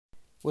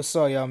What's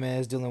up, y'all, man?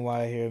 It's Dylan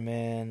Wyatt here,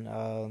 man.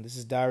 This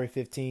is Diary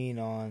 15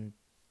 on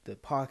the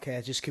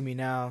podcast. Just Give Me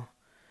Now.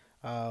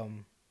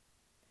 Um,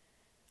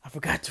 I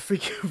forgot to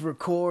freaking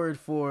record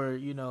for,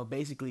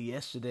 basically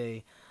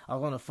yesterday. I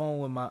was on the phone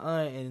with my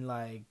aunt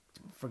and,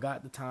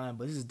 forgot the time.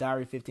 But this is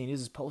Diary 15. This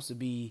is supposed to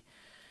be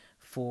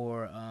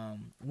for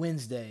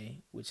Wednesday,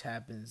 which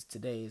happens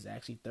today. Is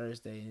actually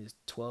Thursday. It's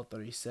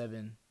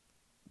 12:37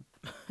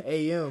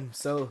 a.m.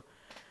 So,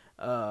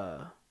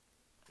 uh,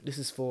 this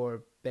is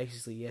for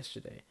basically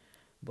yesterday.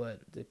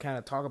 But to kind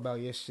of talk about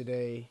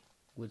yesterday,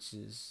 which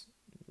is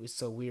it's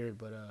so weird,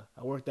 but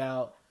I worked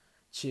out,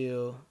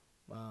 chill,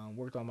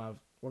 worked on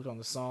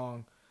the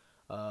song,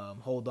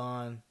 hold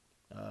on,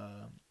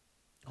 uh,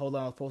 hold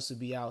on. Was supposed to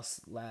be out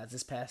last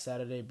this past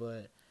Saturday,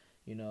 but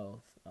you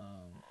know,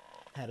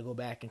 had to go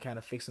back and kind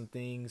of fix some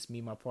things. Me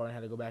and my partner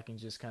had to go back and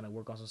just kind of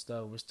work on some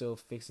stuff. We're still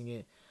fixing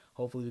it.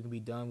 Hopefully, we can be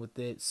done with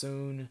it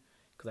soon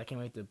because I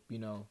can't wait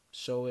to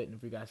show it and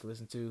for you guys to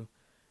listen to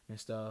and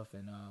stuff.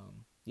 And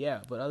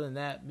yeah, but other than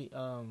that,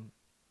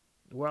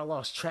 where I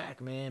lost track,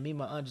 man. Me and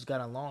my aunt just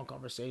got a long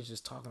conversation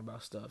just talking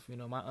about stuff.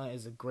 My aunt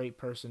is a great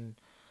person,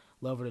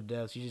 love her to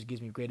death. She just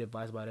gives me great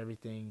advice about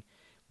everything.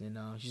 And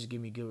she just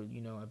give me good,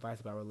 advice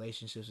about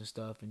relationships and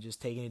stuff, and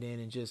just taking it in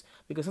and just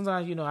because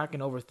sometimes I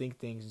can overthink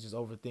things and just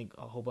overthink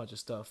a whole bunch of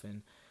stuff,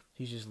 and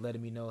she's just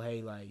letting me know, hey,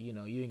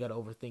 you ain't gotta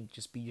overthink.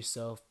 Just be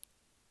yourself,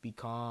 be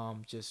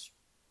calm, just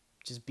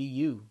be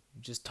you,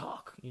 just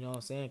talk. You know what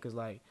I'm saying? Because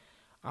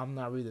I'm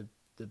not really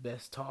the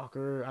best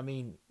talker.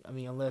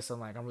 Unless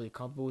I'm really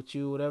comfortable with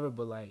you or whatever.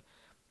 But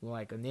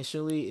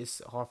initially,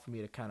 it's hard for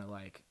me to kind of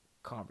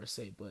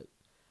conversate. But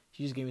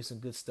she just gave me some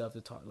good stuff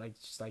to talk,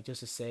 just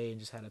to say and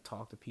just how to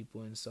talk to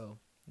people, and so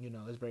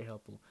it's very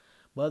helpful.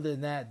 But other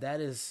than that, that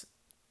is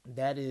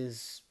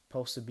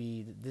supposed to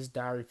be this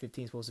diary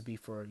 15 is supposed to be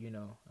for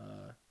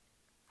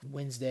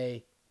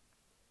Wednesday,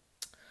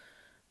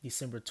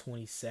 December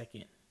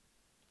 22nd.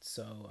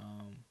 So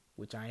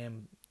which I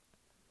am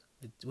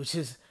which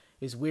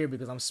is weird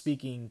because I'm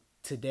speaking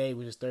today,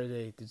 which is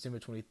Thursday, December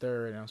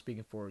 23rd, and I'm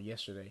speaking for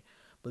yesterday.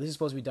 But this is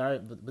supposed to be diary,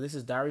 but this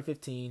is Diary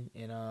 15,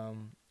 and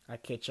I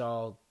catch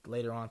y'all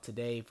later on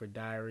today for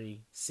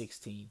Diary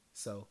 16.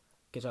 So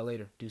catch y'all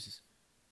later, deuces.